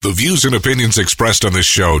The views and opinions expressed on this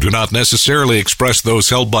show do not necessarily express those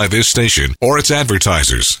held by this station or its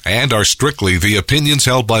advertisers and are strictly the opinions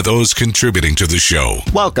held by those contributing to the show.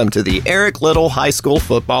 Welcome to the Eric Little High School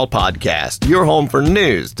Football Podcast, your home for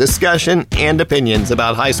news, discussion, and opinions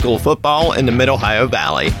about high school football in the Mid-Ohio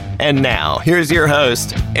Valley. And now, here's your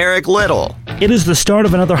host, Eric Little. It is the start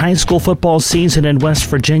of another high school football season in West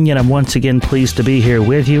Virginia, and I'm once again pleased to be here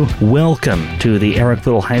with you. Welcome to the Eric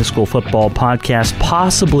Little High School Football Podcast,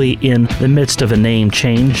 possibly in the midst of a name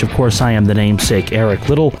change. Of course, I am the namesake Eric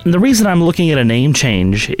Little. And the reason I'm looking at a name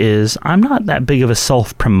change is I'm not that big of a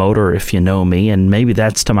self-promoter, if you know me, and maybe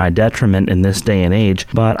that's to my detriment in this day and age,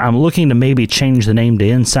 but I'm looking to maybe change the name to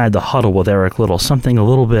Inside the Huddle with Eric Little, something a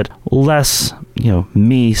little bit less,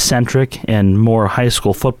 me-centric and more high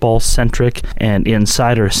school football-centric and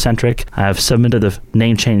insider-centric. I've submitted the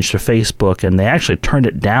name change to Facebook, and they actually turned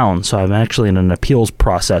it down, so I'm actually in an appeals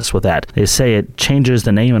process with that. They say it changes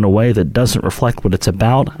the name in a way that doesn't reflect what it's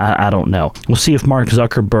about. I don't know. We'll see if Mark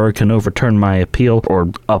Zuckerberg can overturn my appeal or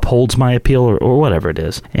upholds my appeal or whatever it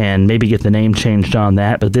is, and maybe get the name changed on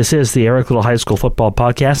that. But this is the Eric Little High School Football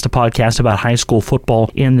Podcast, a podcast about high school football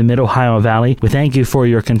in the Mid-Ohio Valley. We thank you for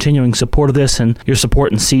your continuing support of this, and your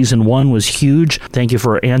support in Season 1 was huge. Thank you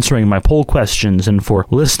for answering my poll questions and for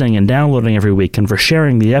listening and downloading every week and for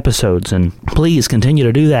sharing the episodes. And please continue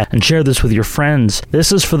to do that and share this with your friends.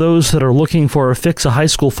 This is for those that are looking for a fix of high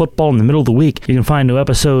school football in the middle of the week. You can find new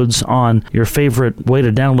episodes on your favorite way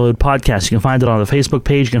to download podcasts. You can find it on the Facebook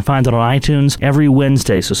page. You can find it on iTunes every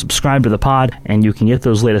Wednesday. So subscribe to the pod and you can get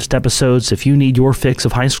those latest episodes. If you need your fix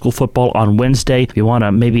of high school football on Wednesday, if you want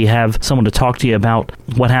to maybe have someone to talk to you about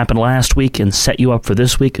what happened last week and set you up for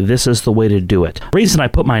this week, this is the way to do it. The reason I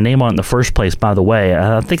put my name on it in the first place, by the way,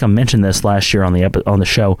 I think I mentioned this last year on the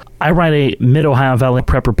show. I write a Mid-Ohio Valley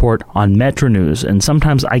prep report on Metro News, and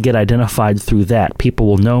sometimes I get identified through that. People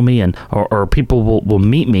will know me, and or people will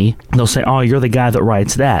meet me. They'll say, "Oh, you're the guy that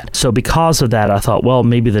writes that." So because of that, I thought, well,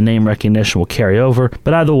 maybe the name recognition will carry over.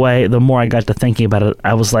 But either way, the more I got to thinking about it,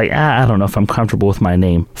 I was like, I don't know if I'm comfortable with my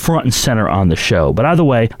name front and center on the show. But either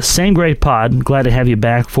way, same great pod. Glad to have you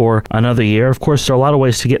back for another year. Of course, there are a lot of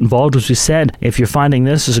ways to get involved. As we said, if you're finding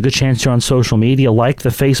this, there's a good chance you're on social media. Like the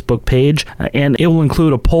Facebook page, and it will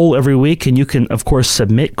include a poll every week, and you can, of course,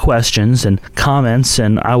 submit questions and comments,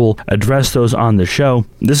 and I will address those on the show.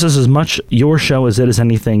 This is as much your show as it is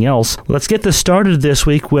anything else. Let's get this started this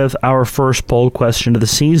week with our first poll question of the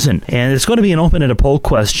season, and it's going to be an open-ended poll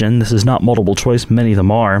question. This is not multiple choice. Many of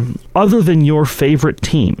them are. Other than your favorite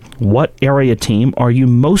team, what area team are you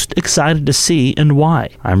most excited to see and why?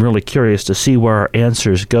 I'm really curious to see where our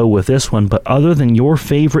answers go with this one, but other than your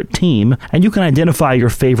favorite team, and you can identify your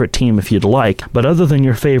favorite team if you'd like, but other than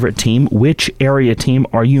your favorite team, which area team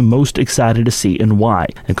are you most excited to see and why?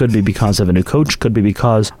 It could be because of a new coach, could be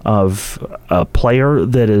because of a player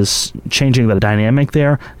that is changing the dynamic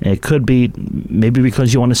there. It could be maybe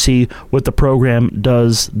because you want to see what the program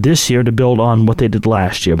does this year to build on what they did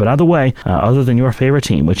last year. But either way, other than your favorite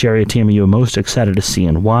team, which area team are you most excited to see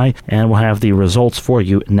and why? And we'll have the results for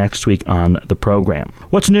you next week on the program.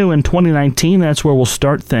 What's new in 2019? That's where we'll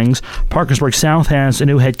start things. Parkersburg South has a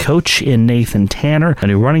new head coach in Nathan Tanner, a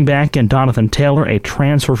new running back in Donathan Taylor, a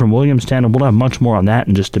transfer from Williamstown, and we'll have much more on that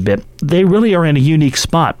in just a bit. They really are in a unique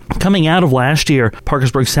spot. Coming out of last year,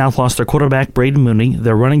 Parkersburg South lost their quarterback, Braden Mooney,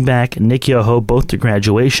 their running back, Nick Yoho, both to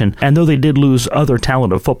graduation, and though they did lose other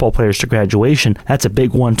talented football players to graduation, that's a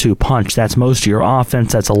big 1-2 punch. That's most of your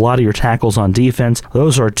offense. That's a lot of your tackles on defense.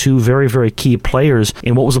 Those are two very, very key players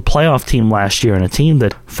in what was a playoff team last year, and a team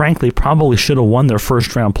that, frankly, probably should have won their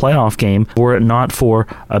first-round playoff game were it not for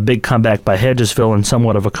a big comeback by Hedgesville and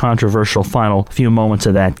somewhat of a controversial final few moments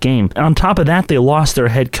of that game. On top of that, they lost their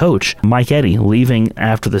head coach, Mike Eddy, leaving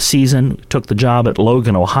after the season, took the job at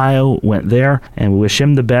Logan, Ohio, went there, and we wish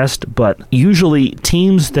him the best. But usually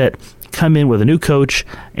teams that come in with a new coach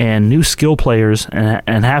and new skill players,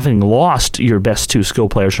 and having lost your best two skill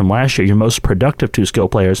players from last year, your most productive two skill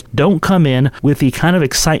players, don't come in with the kind of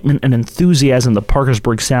excitement and enthusiasm that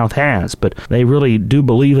Parkersburg South has. But they really do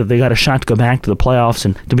believe that they got a shot to go back to the playoffs.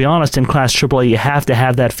 And to be honest, in Class AAA, you have to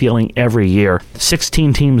have that feeling every year.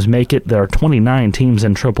 16 teams make it. There are 29 teams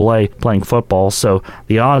in AAA playing football. So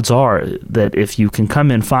the odds are that if you can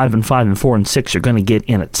come in 5-5 and 4-6, you're going to get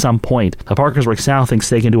in at some point. Parkersburg South thinks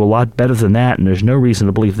they can do a lot better better than that, and there's no reason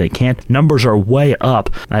to believe they can't. Numbers are way up.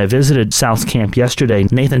 I visited South Camp yesterday.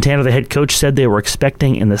 Nathan Tanner, the head coach, said they were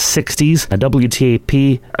expecting in the 60s. A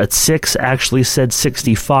WTAP at 6 actually said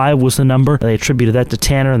 65 was the number. They attributed that to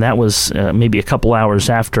Tanner, and that was maybe a couple hours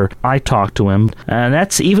after I talked to him. And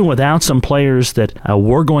that's even without some players that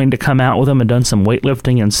were going to come out with him and done some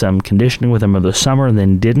weightlifting and some conditioning with him over the summer and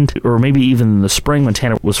then didn't, or maybe even in the spring when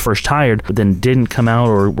Tanner was first hired, but then didn't come out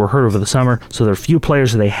or were hurt over the summer. So there are a few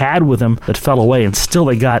players that they had with him that fell away, and still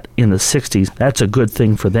they got in the 60s. That's a good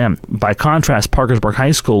thing for them. By contrast, Parkersburg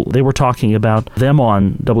High School, they were talking about them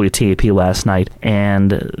on WTAP last night,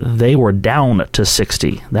 and they were down to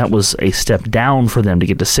 60. That was a step down for them to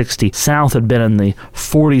get to 60. South had been in the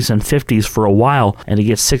 40s and 50s for a while, and to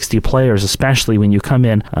get 60 players, especially when you come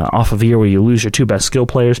in off of a year where you lose your two best skill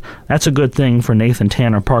players, that's a good thing for Nathan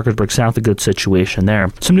Tanner. Parkersburg South, a good situation there.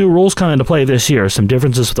 Some new rules come into play this year, some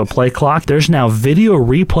differences with the play clock. There's now video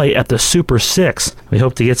replay at the Super 6. We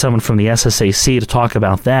hope to get someone from the SSAC to talk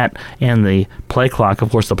about that and the play clock.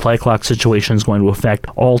 Of course, the play clock situation is going to affect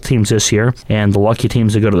all teams this year, and the lucky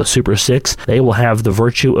teams that go to the Super 6, they will have the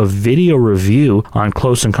virtue of video review on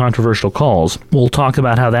close and controversial calls. We'll talk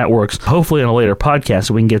about how that works, hopefully in a later podcast,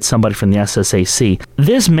 so we can get somebody from the SSAC.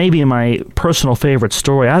 This may be my personal favorite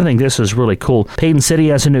story. I think this is really cool. Payton City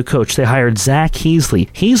has a new coach. They hired Zach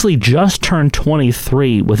Heasley. Heasley just turned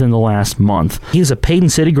 23 within the last month. He's a Payton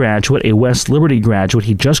City graduate, a West Liberty graduate.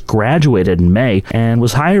 He just graduated in May and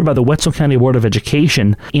was hired by the Wetzel County Board of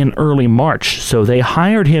Education in early March. So they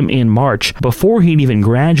hired him in March before he'd even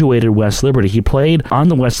graduated West Liberty. He played on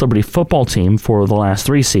the West Liberty football team for the last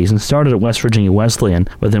 3 seasons, started at West Virginia Wesleyan,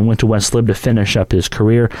 but then went to West Lib to finish up his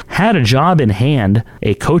career. Had a job in hand,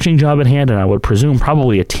 a coaching job in hand, and I would presume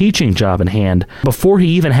probably a teaching job in hand before he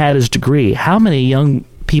even had his degree. How many young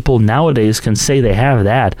people nowadays can say they have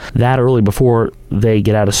that early before they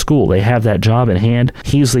get out of school? They have that job in hand.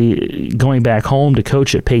 Heasley going back home to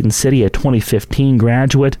coach at Payton City, a 2015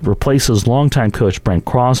 graduate, replaces longtime coach Brent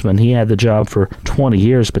Crossman. He had the job for 20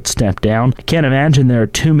 years but stepped down. I can't imagine there are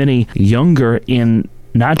too many younger in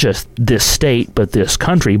not just this state, but this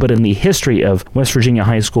country, but in the history of West Virginia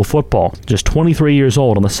high school football. Just 23 years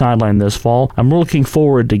old on the sideline this fall. I'm looking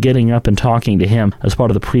forward to getting up and talking to him as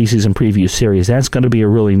part of the preseason preview series. That's going to be a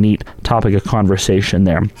really neat topic of conversation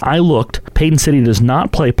there. I looked. Payton City does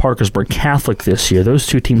not play Parkersburg Catholic this year. Those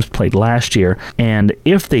two teams played last year, and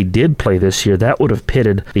if they did play this year, that would have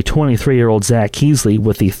pitted the 23-year-old Zach Heasley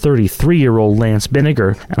with the 33-year-old Lance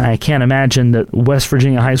Binniger, and I can't imagine that West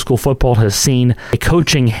Virginia high school football has seen a coaching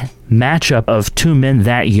matchup of two men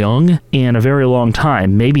that young in a very long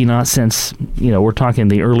time. Maybe not since, we're talking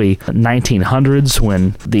the early 1900s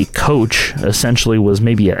when the coach essentially was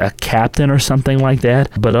maybe a captain or something like that.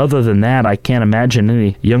 But other than that, I can't imagine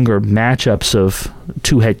any younger matchups of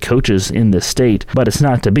two head coaches in this state. But it's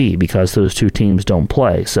not to be because those two teams don't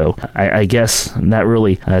play. So I guess that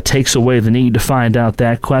really takes away the need to find out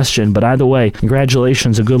that question. But either way,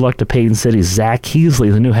 congratulations and good luck to Payton City's Zach Heasley,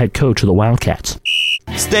 the new head coach of the Wildcats.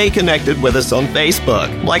 Stay connected with us on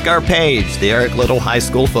Facebook. Like our page, the Eric Little High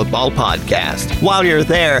School Football Podcast. While you're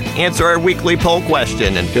there, answer our weekly poll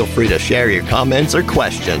question and feel free to share your comments or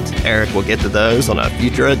questions. Eric will get to those on a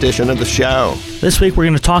future edition of the show. This week we're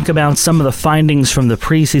going to talk about some of the findings from the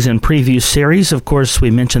preseason preview series. Of course, we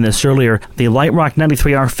mentioned this earlier. The Light Rock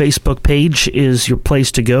 93R Facebook page is your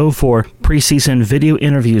place to go for preseason video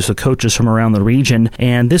interviews with coaches from around the region.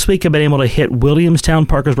 And this week I've been able to hit Williamstown,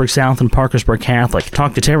 Parkersburg South, and Parkersburg Catholic.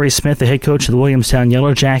 Talked to Terry Smith, the head coach of the Williamstown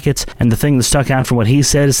Yellow Jackets, and the thing that stuck out from what he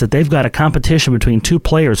said is that they've got a competition between two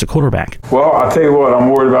players at quarterback. Well, I'll tell you what, I'm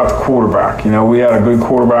worried about the quarterback. We had a good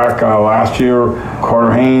quarterback last year,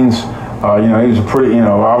 Carter Haynes. He was a pretty,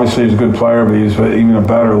 obviously he's a good player, but he's even a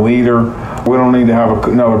better leader. We don't need to have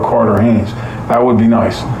another Carter Haynes. That would be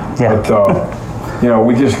nice. Yeah. But,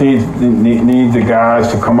 we just need the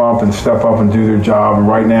guys to come up and step up and do their job. And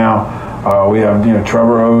right now, we have,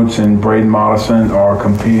 Trevor Oates and Braden Mollison are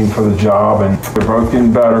competing for the job, and they're both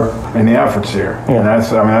getting better in the efforts here. Yeah. And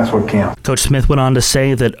that's what counts. Coach Smith went on to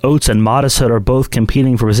say that Oates and Mollison are both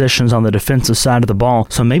competing for positions on the defensive side of the ball.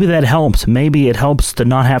 So maybe that helps. Maybe it helps to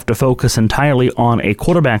not have to focus entirely on a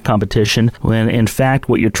quarterback competition when, in fact,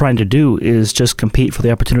 what you're trying to do is just compete for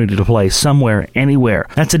the opportunity to play somewhere, anywhere.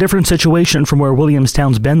 That's a different situation from where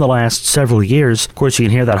Williamstown's been the last several years. Of course, you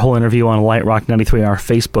can hear that whole interview on Light Rock 93R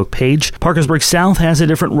Facebook page. Parkersburg South has a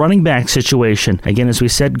different running back situation. Again, as we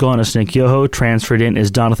said, gone is Nick Yoho, transferred in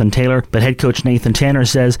is Donathan Taylor, but head coach Nathan Tanner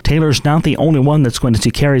says Taylor's not the only one that's going to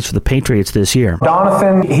see carries for the Patriots this year.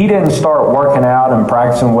 Donathan, he didn't start working out and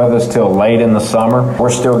practicing with us till late in the summer. We're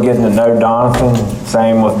still getting to know Donathan.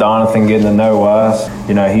 Same with Donathan getting to know us.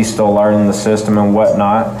 He's still learning the system and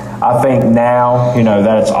whatnot. I think now,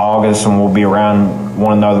 that it's August and we'll be around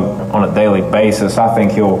one another on a daily basis, I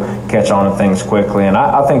think he'll catch on to things quickly, and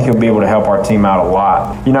I think he'll be able to help our team out a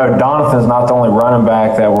lot. Donathan's not the only running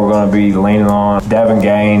back that we're going to be leaning on. Devin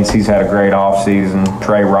Gaines, he's had a great offseason.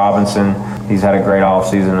 Trey Robinson, he's had a great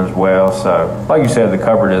offseason as well. So, like you said, the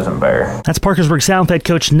cupboard isn't bare. That's Parkersburg South head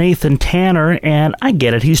coach Nathan Tanner, and I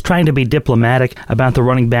get it. He's trying to be diplomatic about the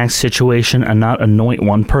running back situation and not anoint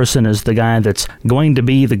one person as the guy that's going to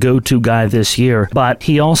be the go-to guy this year, but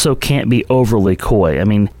he also can't be overly coy. I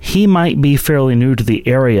mean, he might be fairly new to the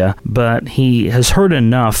area, but he has heard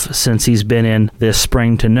enough since he's been in this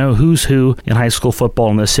spring to know who's who in high school football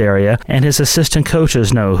in this area, and his assistant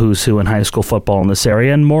coaches know who's who in high school football in this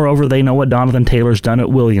area, and moreover, they know what Donathan Taylor's done at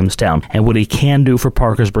Williamstown and what he can do for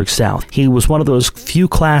Parkersburg South. He was one of those few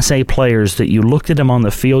Class A players that you looked at him on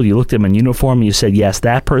the field, you looked at him in uniform, and you said, yes,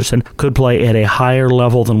 that person could play at a higher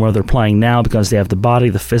level than where they're playing now because they have the body,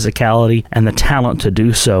 the physicality, and the talent to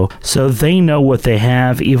do so. So they know what they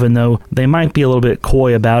have, even though they might be a little bit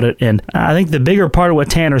coy about it. And I think the bigger part of what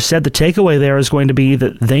Tanner said, the takeaway there is going to be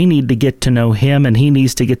that they need to get to know him and he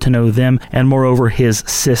needs to get to know them, and moreover his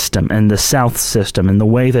system and the South system and the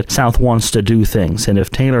way that South wants to do things. And if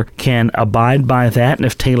Taylor can abide by that, and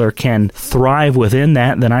if Taylor can thrive within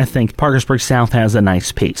that, then I think Parkersburg South has a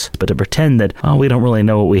nice piece. But to pretend that, we don't really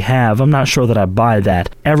know what we have, I'm not sure that I buy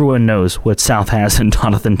that. Everyone knows what South has in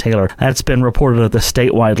Donathan Taylor. That's been reported at the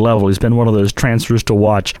statewide level. He's been one of those transfers to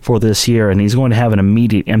watch for this year, and he's going to have an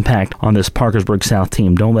immediate impact on this Parkersburg South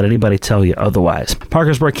team. Don't let anybody tell you otherwise.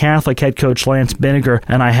 Parkersburg Catholic head coach Lance Binniger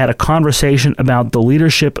and I had a conversation about the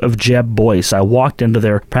leadership of Jeb Boyce. I walked into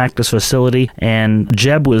their practice facility, and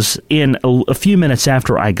Jeb was in a few minutes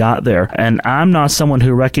after I got there, and I'm not someone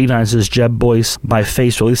who recognizes Jeb Boyce by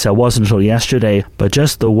face, or at least I wasn't until yesterday, but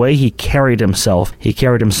just the way he carried himself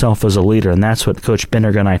as a leader, and that's what Coach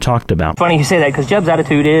Binniger and I talked about. Funny you say that, because Jeb's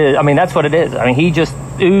attitude is, that's what it is. He just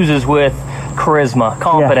oozes with charisma,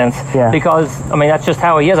 confidence, because, that's just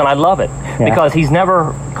how he is, and I love it, because he's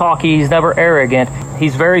never cocky, he's never arrogant.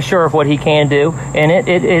 He's very sure of what he can do, and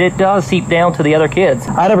it does seep down to the other kids.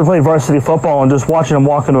 I never played varsity football, and just watching him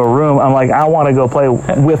walk into a room, I'm like, I want to go play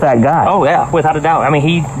with that guy. Oh, yeah, without a doubt.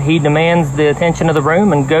 He demands the attention of the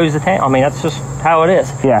room and goes to town. That's just how it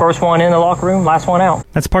is. Yeah. First one in the locker room, last one out.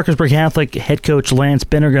 That's Parkersburg Catholic head coach Lance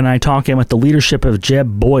Binniger and I talking with the leadership of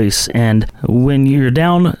Jeb Boyce. And when you're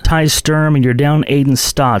down Ty Sturm and you're down Aiden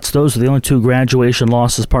Stotts, those are the only two graduation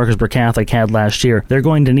losses Parkersburg Catholic had last year. They're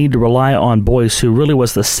going to need to rely on Boyce, who really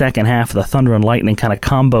was the second half of the Thunder and Lightning kind of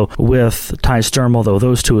combo with Ty Sturm, although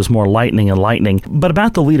those two is more lightning and lightning. But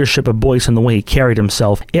about the leadership of Boyce and the way he carried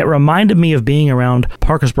himself, it reminded me of being around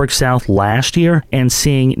Parkersburg South last year and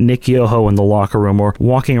seeing Nick Yoho in the locker room, or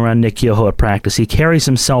walking around Nick Yoho at practice. He carries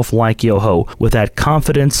himself like Yoho, with that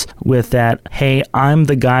confidence, with that, hey, I'm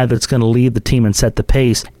the guy that's going to lead the team and set the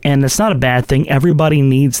pace. And it's not a bad thing. Everybody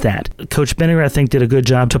needs that. Coach Binniger, I think, did a good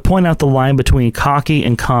job to point out the line between cocky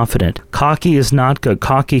and confident. Cocky is not good.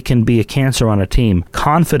 Cocky can be a cancer on a team.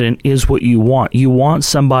 Confident is what you want. You want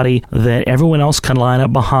somebody that everyone else can line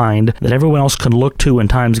up behind, that everyone else can look to when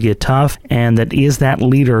times get tough, and that is that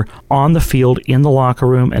leader on the field, in the locker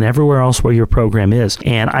room, and everywhere else where your program is.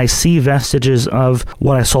 And I see vestiges of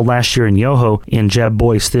what I saw last year in Yoho in Jeb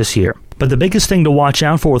Boyce this year. But the biggest thing to watch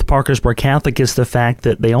out for with Parkersburg Catholic is the fact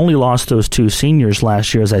that they only lost those two seniors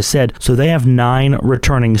last year, as I said, so they have 9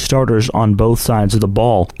 returning starters on both sides of the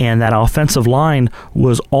ball. And that offensive line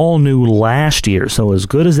was all new last year, so as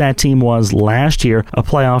good as that team was last year, a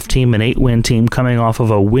playoff team, an 8-win team coming off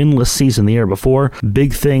of a winless season the year before,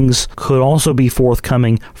 big things could also be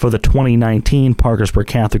forthcoming for the 2019 Parkersburg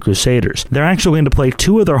Catholic Crusaders. They're actually going to play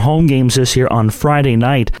 2 of their home games this year on Friday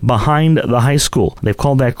night behind the high school. They've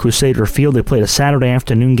called that Crusader Field. They played a Saturday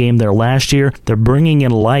afternoon game there last year. They're bringing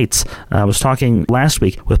in lights. I was talking last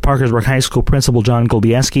week with Parkersburg High School Principal John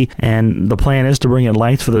Golbieski, and the plan is to bring in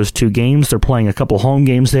lights for those 2 games. They're playing a couple home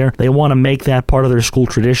games there. They want to make that part of their school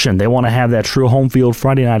tradition. They want to have that true home field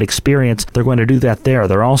Friday night experience. They're going to do that there.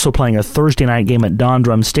 They're also playing a Thursday night game at Don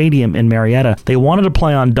Drum Stadium in Marietta. They wanted to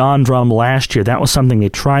play on Don Drum last year. That was something they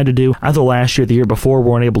tried to do. Either last year or the year before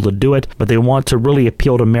weren't able to do it, but they want to really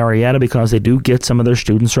appeal to Marietta because they do get some of their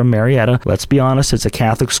students from Marietta. Marietta. Let's be honest, it's a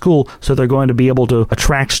Catholic school, so they're going to be able to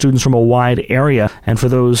attract students from a wide area. And for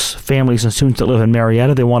those families and students that live in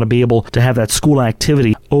Marietta, they want to be able to have that school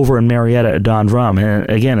activity over in Marietta at Don Drum. And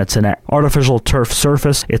again, it's an artificial turf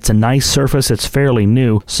surface. It's a nice surface. It's fairly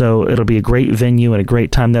new, so it'll be a great venue and a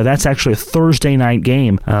great time there. That's actually a Thursday night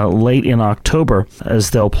game late in October, as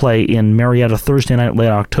they'll play in Marietta Thursday night, late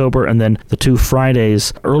October, and then the 2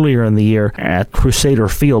 Fridays earlier in the year at Crusader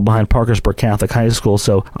Field behind Parkersburg Catholic High School.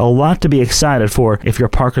 So a lot to be excited for if you're a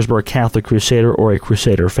Parkersburg Catholic Crusader or a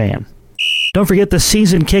Crusader fan. Don't forget, the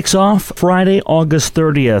season kicks off Friday, August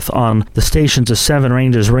 30th on the stations of Seven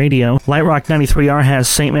Ranges Radio. Light Rock 93R has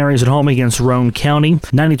St. Mary's at home against Roane County.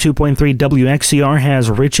 92.3 WXCR has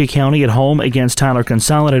Ritchie County at home against Tyler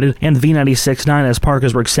Consolidated. And V96.9 has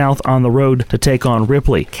Parkersburg South on the road to take on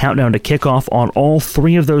Ripley. Countdown to kickoff on all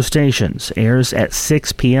 3 of those stations airs at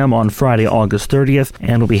 6 p.m. on Friday, August 30th.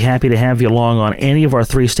 And we'll be happy to have you along on any of our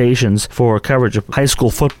 3 stations for coverage of high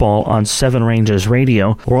school football on Seven Ranges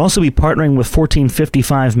Radio. We'll also be partnering with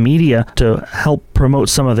 1455 Media to help promote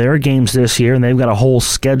some of their games this year, and they've got a whole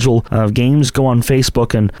schedule of games. Go on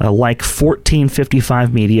Facebook and like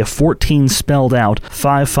 1455 Media, 14 spelled out,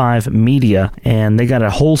 55 Media, and they got a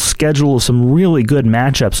whole schedule of some really good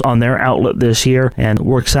matchups on their outlet this year, and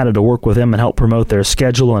we're excited to work with them and help promote their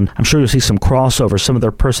schedule, and I'm sure you'll see some crossover. Some of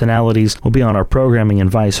their personalities will be on our programming and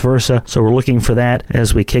vice versa, so we're looking for that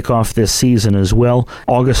as we kick off this season as well.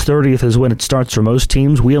 August 30th is when it starts for most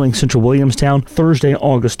teams. Wheeling Central Williamstown, Thursday,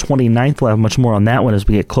 August 29th. We'll have much more on that one as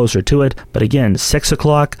we get closer to it. But again, 6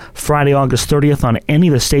 o'clock, Friday, August 30th on any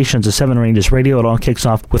of the stations of Seven Ranges Radio. It all kicks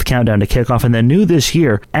off with Countdown to Kickoff. And then new this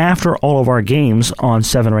year, after all of our games on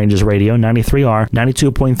Seven Ranges Radio, 93R,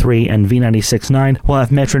 92.3, and V96.9, we'll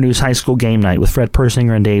have Metro News High School Game Night with Fred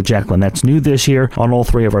Persinger and Dave Jacklin. That's new this year on all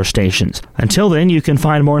 3 of our stations. Until then, you can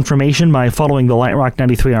find more information by following the Light Rock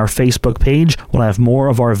 93R Facebook page. We'll have more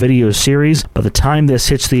of our video series. By the time this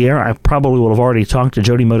hits the air, I probably will have already talked to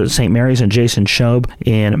Jody Mote at St. Mary's and Jason Shobe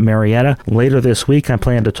in Marietta. Later this week, I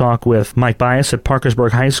plan to talk with Mike Bias at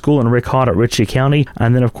Parkersburg High School and Rick Haught at Ritchie County.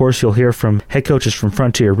 And then, of course, you'll hear from head coaches from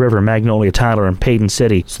Frontier River, Magnolia Tyler, and Payton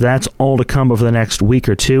City. So that's all to come over the next week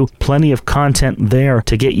or 2. Plenty of content there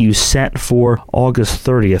to get you set for August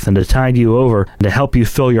 30th and to tide you over and to help you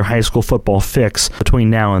fill your high school football fix between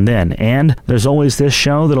now and then. And there's always this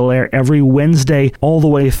show that'll air every Wednesday all the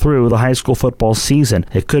way through the high school football season.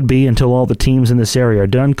 It could be until all the teams in this area are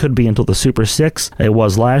done, could be until the Super 6. It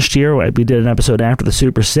was last year. We did an episode after the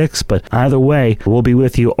Super 6, but either way, we'll be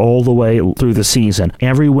with you all the way through the season.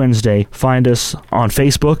 Every Wednesday, find us on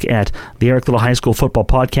Facebook at the Eric Little High School Football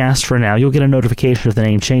Podcast. For now, you'll get a notification if the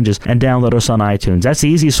name changes, and download us on iTunes. That's the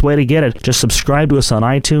easiest way to get it. Just subscribe to us on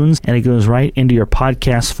iTunes, and it goes right into your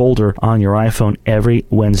podcast folder on your iPhone every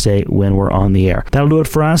Wednesday when we're on the air. That'll do it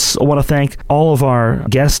for us. I want to thank all of our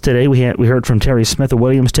guests today. We heard from Terry Smith of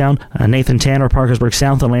Williamstown, Nathan Tanner, Parkersburg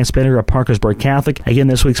South, and Lance Bender of Parkersburg Catholic. Again,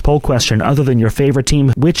 this week's poll question, other than your favorite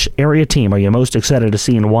team, which area team are you most excited to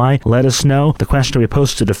see and why? Let us know. The question will be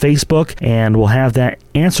posted to Facebook, and we'll have that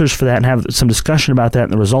answers for that and have some discussion about that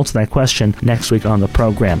and the results of that question next week on the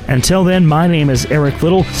program. Until then, my name is Eric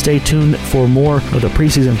Little. Stay tuned for more of the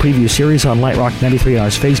preseason preview series on Light Rock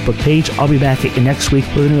 93R's Facebook page. I'll be back at you next week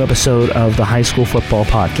with a new episode of the High School Football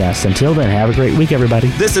Podcast. Until then, have a great week, everybody.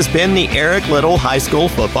 This has been the Eric Little High School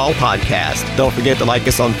Football Podcast. Don't forget to like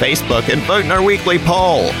us on Facebook and vote in our weekly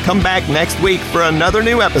poll. Come back next week for another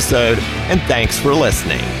new episode, and thanks for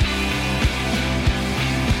listening.